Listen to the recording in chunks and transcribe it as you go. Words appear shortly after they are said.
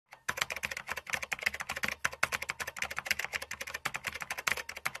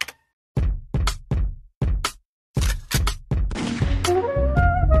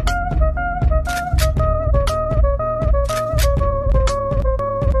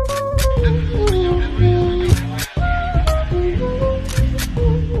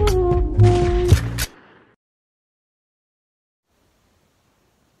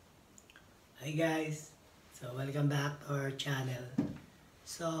channel.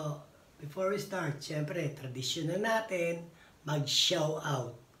 So, before we start, syempre, tradisyon na natin, mag-shout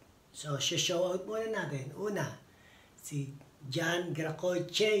out. So, shout out muna natin. Una, si John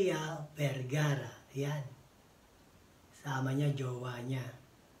Gracochea Vergara. Yan. Sama niya, jowa niya.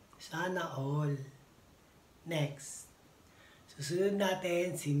 Sana all. Next. Susunod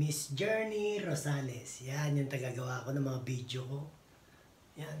natin si Miss Journey Rosales. Yan, yung tagagawa ko ng mga video ko.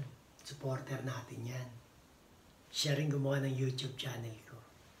 Yan. Supporter natin yan. Siya rin gumawa ng YouTube channel ko.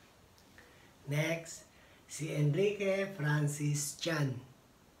 Next, si Enrique Francis Chan.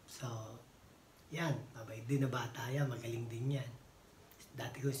 So, yan. Mabait din na bata yan. Magaling din yan.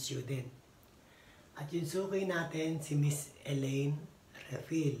 Dati ko student. At yung suki natin, si Miss Elaine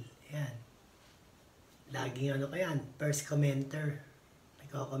Refil. Yan. Laging ano ka yan, first commenter.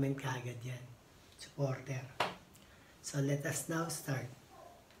 Nagko-comment ka agad yan. Supporter. So, let us now start.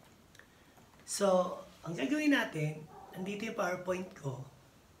 So, ang gagawin natin, andito yung PowerPoint ko.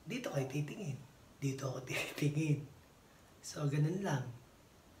 Dito kayo titingin. Dito ako titingin. So, ganun lang.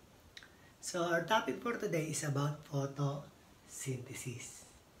 So, our topic for today is about photosynthesis.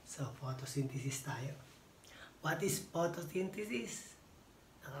 So, photosynthesis tayo. What is photosynthesis?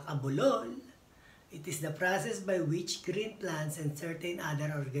 Nakakabulol. It is the process by which green plants and certain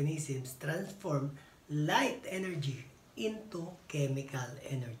other organisms transform light energy into chemical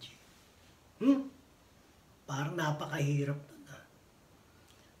energy. Parang napakahirap nun.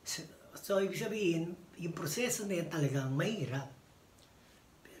 So, ibig sabihin, yung proseso na yan talagang mahirap.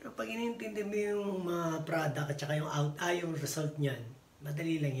 Pero pag inintindi mo yung mga product at saka yung result niyan,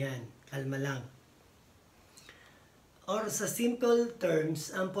 madali lang yan. Kalma lang. Or sa simple terms,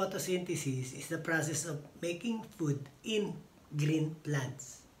 ang photosynthesis is the process of making food in green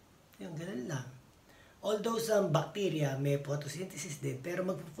plants. Yung ganun lang. Although sa bacteria may photosynthesis din, pero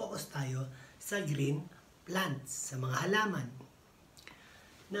mag-focus tayo sa green plants, sa mga halaman.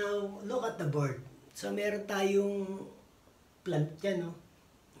 Now, look at the board. So, meron tayong plant yan, no?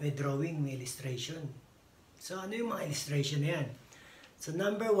 May drawing, may illustration. So, ano yung mga illustration na yan? So,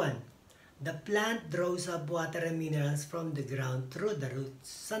 number 1, the plant draws up water and minerals from the ground through the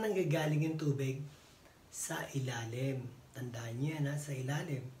roots. Saan nanggagaling yung tubig? Sa ilalim. Tandaan niyo yan, sa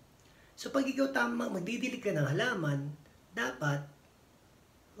ilalim. So, pag ikaw magdidilig ka ng halaman, dapat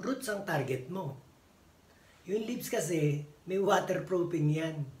roots ang target mo. Yung leaves kasi, may waterproofing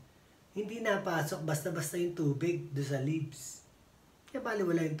yan. Hindi napasok basta-basta yung tubig doon sa leaves. Kaya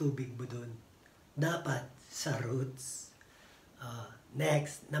baliwala yung tubig mo doon. Dapat sa roots.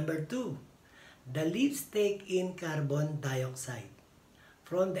 Next, number 2. The leaves take in carbon dioxide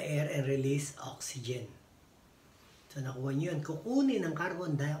from the air and release oxygen. So, nakuha nyo yan. Kukunin ang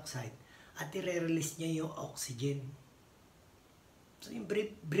carbon dioxide at i-release niya yung oxygen. So, yung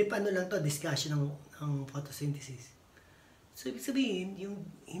brief ano lang to, discussion ng photosynthesis. So, ibig sabihin, yung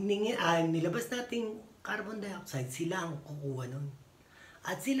nilabas nating carbon dioxide, sila ang kukuha nun.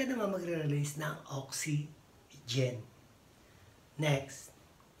 At sila naman magre-release ng oxygen. Next.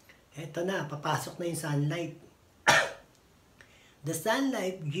 Eto na, papasok na yung sunlight. The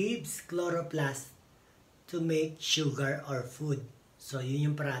sunlight gives chloroplast to make sugar or food. So,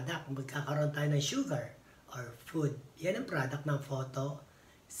 yun yung product. Magkakaroon tayo ng sugar or food. Yan ang product ng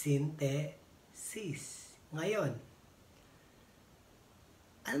photosynthesis. Ngayon,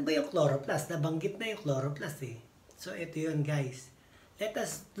 ano ba yung chloroplast? Nabanggit na yung chloroplast eh. So, ito yun guys. Let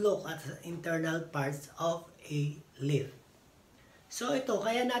us look at the internal parts of a leaf. So, ito,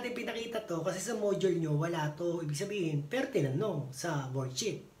 kaya natin pinakita to kasi sa module nyo, wala to. Ibig sabihin, pero tinanong sa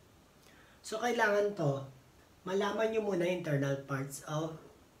worksheet. So, kailangan to, malaman nyo muna internal parts of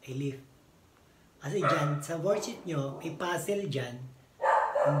a leaf. Kasi dyan, sa worksheet nyo, may puzzle dyan.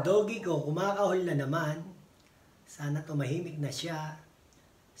 Yung doggy ko, kumakahol na naman. Sana tumahimik na siya.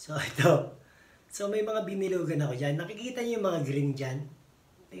 So, ito. So, may mga binilugan ako dyan. Nakikita nyo yung mga green dyan?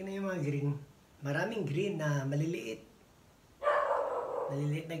 Tingnan yung mga green. Maraming green na maliliit.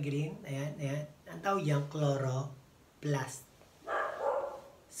 Maliliit na green. Ayan, ayan. Ang tawag yan, chloroplast.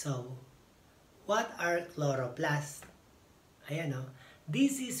 So, what are chloroplasts? Ayan o.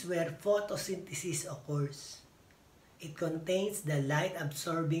 This is where photosynthesis occurs. It contains the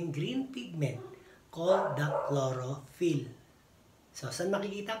light-absorbing green pigment called the chlorophyll. So, saan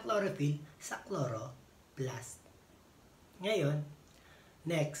makikita ang chlorophyll? Sa chloroplast. Ngayon,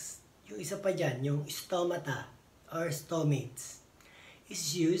 next, yung isa pa dyan, yung stomata or stomates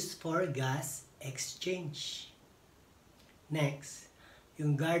is used for gas exchange. Next,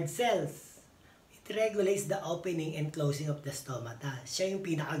 yung guard cells. It regulates the opening and closing of the stomata. Siya yung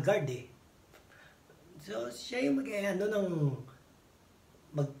pinaka-guard eh. So, siya yung mag-ano ng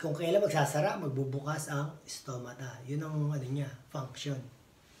kung kailan magsasara, magbubukas ang stomata. Yun ang ano niya, function.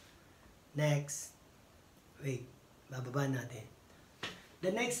 Next. Wait, bababa natin.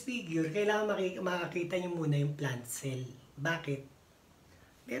 The next figure, kailangan makakita nyo muna yung plant cell. Bakit?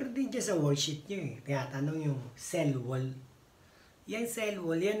 Meron din dyan sa worksheet nyo eh. Tinatanong yung cell wall. Yan cell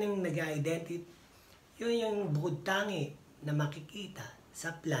wall, yan yung nag-identity. Yun yung bukod tangi na makikita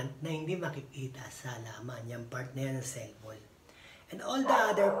sa plant na hindi makikita sa halaman. Yung part na yan ng cell wall. And all the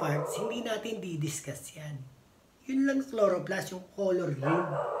other parts, hindi natin di-discuss yan. Yun lang chloroplast, yung color green.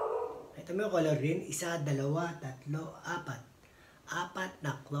 Ito mo yung color green, 1, 2, 3, 4. 4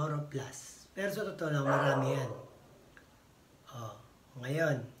 na chloroplast. Pero sa totoo lang, marami yan. Oh,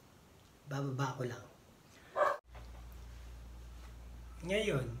 ngayon, bababa ko lang.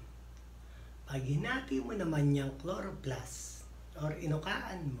 Ngayon, pag hinati mo naman yung chloroplast or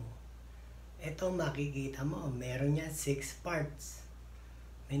inukaan mo, ito makikita mo, meron yan 6 parts.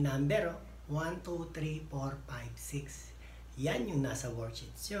 May number, 1, 2, 3, 4, 5, 6. Yan yung nasa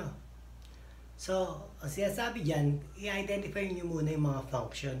worksheets nyo. So, ang sinasabi dyan, i-identify nyo muna yung mga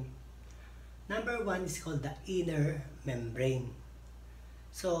function. Number 1 is called the inner membrane.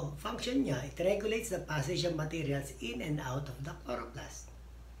 So, function niya, it regulates the passage of materials in and out of the chloroplast.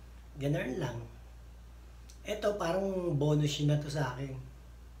 Ganun lang. Ito, parang bonus yun na to sa akin.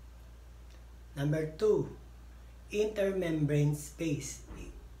 Number 2, intermembrane space.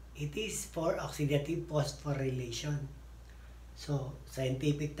 It is for oxidative phosphorylation. So,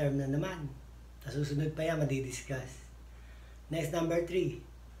 scientific term na naman. Nasusunod pa yan, madidiscuss. Next, number 3,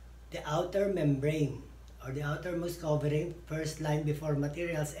 the outer membrane or the outermost covering, first line before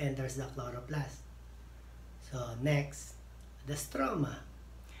materials enters the chloroplast. So, next, the stroma.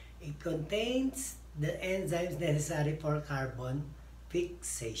 It contains the enzymes necessary for carbon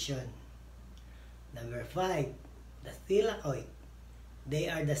fixation. Number 5, the thylakoid. They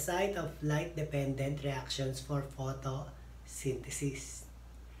are the site of light-dependent reactions for photosynthesis.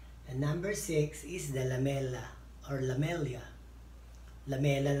 And number 6 is the lamella or lamelia.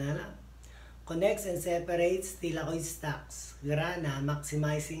 Lamella na lang. Connects and separates thylakoid stacks, grana,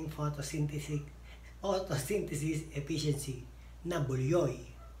 maximizing photosynthesis efficiency na bulyoy.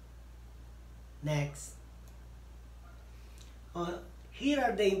 Next. Here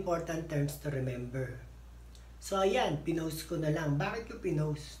are the important terms to remember. So, ayan, pinost ko na lang. Bakit ko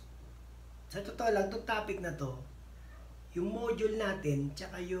pinost? Sa totoo lang, itong topic na to, yung module natin,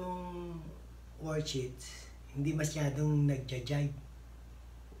 tsaka yung worksheets, hindi masyadong nagja-jive.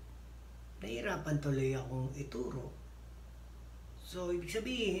 Nahihirapan tuloy akong ituro. So, ibig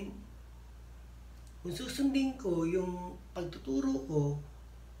sabihin, kung susundin ko yung pagtuturo ko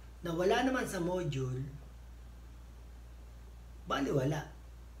na wala naman sa module, bali wala.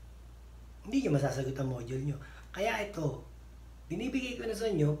 Hindi nyo masasagot ang module nyo. Kaya ito, binibigay ko na sa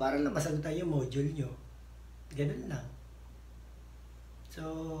inyo para lang masagutan yung module nyo. Ganun lang. So,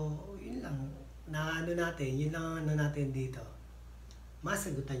 yun lang. Yun lang ang ano natin dito.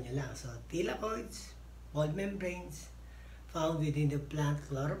 Masagutan nyo lang. So, thylakoids, wall membranes, found within the plant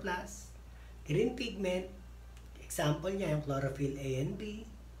chloroplast, green pigment, example niya yung chlorophyll A and B,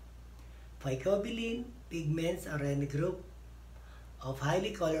 phycobilin, pigments are any group of highly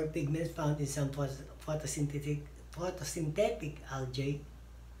colored pigments found in some photosynthetic algae.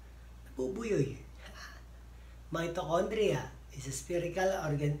 Nabubuyoy. Mitochondria is a spherical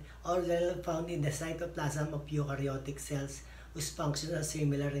organelle found in the cytoplasm of eukaryotic cells whose functions are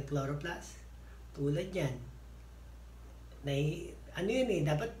similar in chloroplast. Tulad yan. Ano yun eh,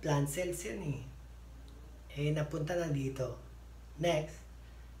 dapat plant cells yan eh. Napunta na dito. Next,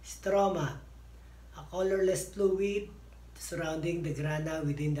 stroma, a colorless fluid surrounding the grana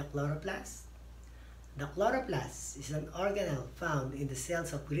within the chloroplast. The chloroplast is an organelle found in the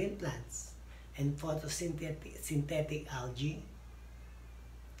cells of green plants and photosynthetic algae.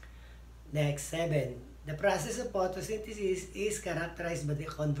 Next, 7. The process of photosynthesis is characterized by the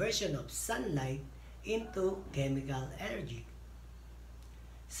conversion of sunlight into chemical energy.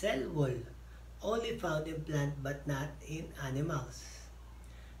 Cell wall, only found in plant but not in animals.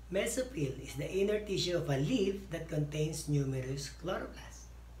 Mesophyll is the inner tissue of a leaf that contains numerous chloroplasts.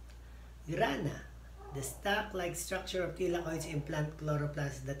 Grana, the stalk-like structure of thylakoids in plant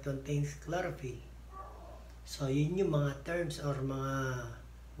chloroplast that contains chlorophyll. So, yun yung mga terms or mga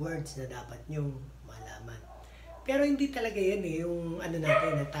words na dapat nyong malaman. Pero hindi talaga yan eh, yung ano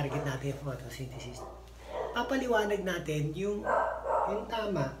natin, ang target natin photosynthesis. Papaliwanag natin yung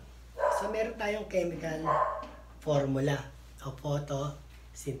tama. So, meron tayong chemical formula o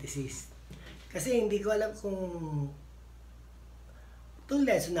photosynthesis. Kasi hindi ko alam kung itong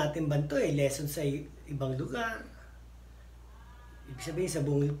lesson natin ba ito lesson sa ibang lugar. Ibig sabihin sa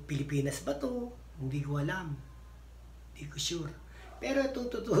buong Pilipinas ba to? Hindi ko alam. Hindi ko sure. Pero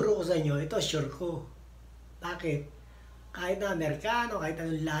itong tuturo ko sa inyo, ito sure ko. Bakit? Kahit na Amerikano, kahit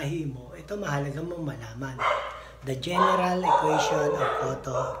anong lahi mo, ito mahalaga mong malaman. The general equation of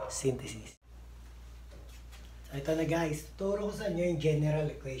photosynthesis. So ito na guys, tuturo ko sa inyo yung general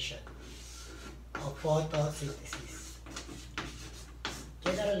equation of photosynthesis.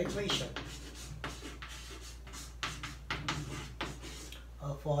 General equation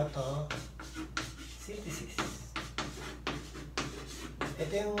of photosynthesis.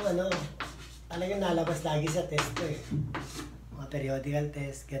 Ito yung talagang nalabas lagi sa test ko eh. Mga periodical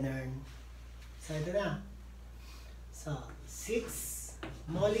test, ganun. So ito na. So, 6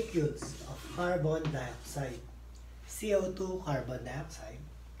 molecules of carbon dioxide, CO2 carbon dioxide,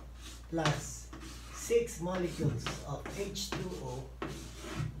 plus 6 molecules of H2O.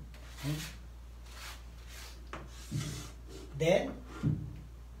 Then,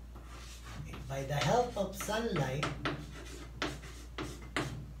 by the help of sunlight,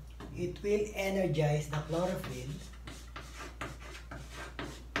 it will energize the chlorophyll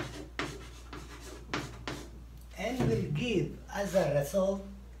and will give as a result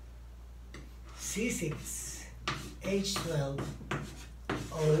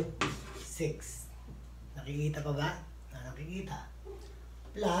C6H12O6. Nakikita pa ba? Nakikita.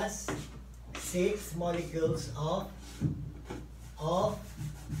 Plus 6 molecules of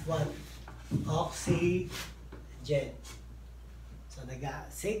what? Oxygen. So,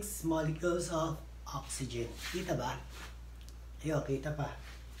 6 molecules of oxygen. Kita ba? Ayun, kita pa.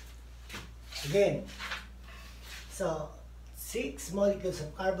 Again. So, 6 molecules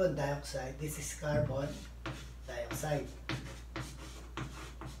of carbon dioxide. This is carbon dioxide.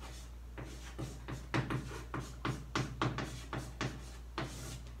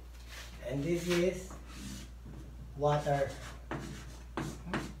 And this is water.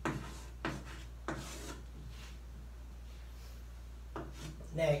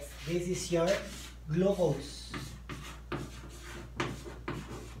 Next, this is your glucose.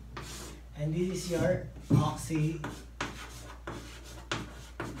 And this is your oxygen.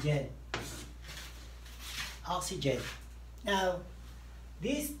 Oxygen. Now,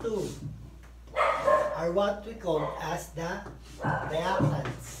 these two are what we call as the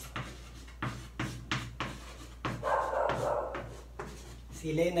reactants.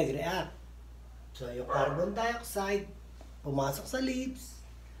 Sila yung nag-react. So, yung carbon dioxide, pumasok sa leaves.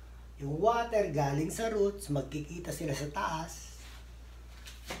 Yung water galing sa roots, magkikita sila sa taas.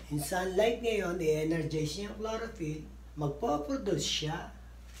 Yung sunlight ngayon, i-energize niya yung chlorophyll, magpo-produce siya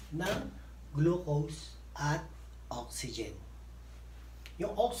ng glucose at oxygen.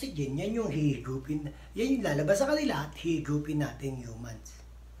 Yung oxygen, yan yung hihigupin, yan yung lalabas sa kanila at hihigupin natin humans.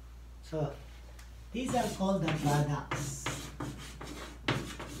 So, these are called the products.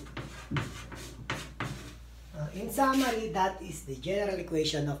 In summary, that is the general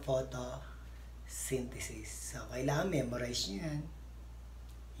equation of photosynthesis. So, kailangan memorize nyo yan.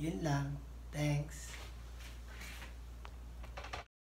 Yun lang. Thanks.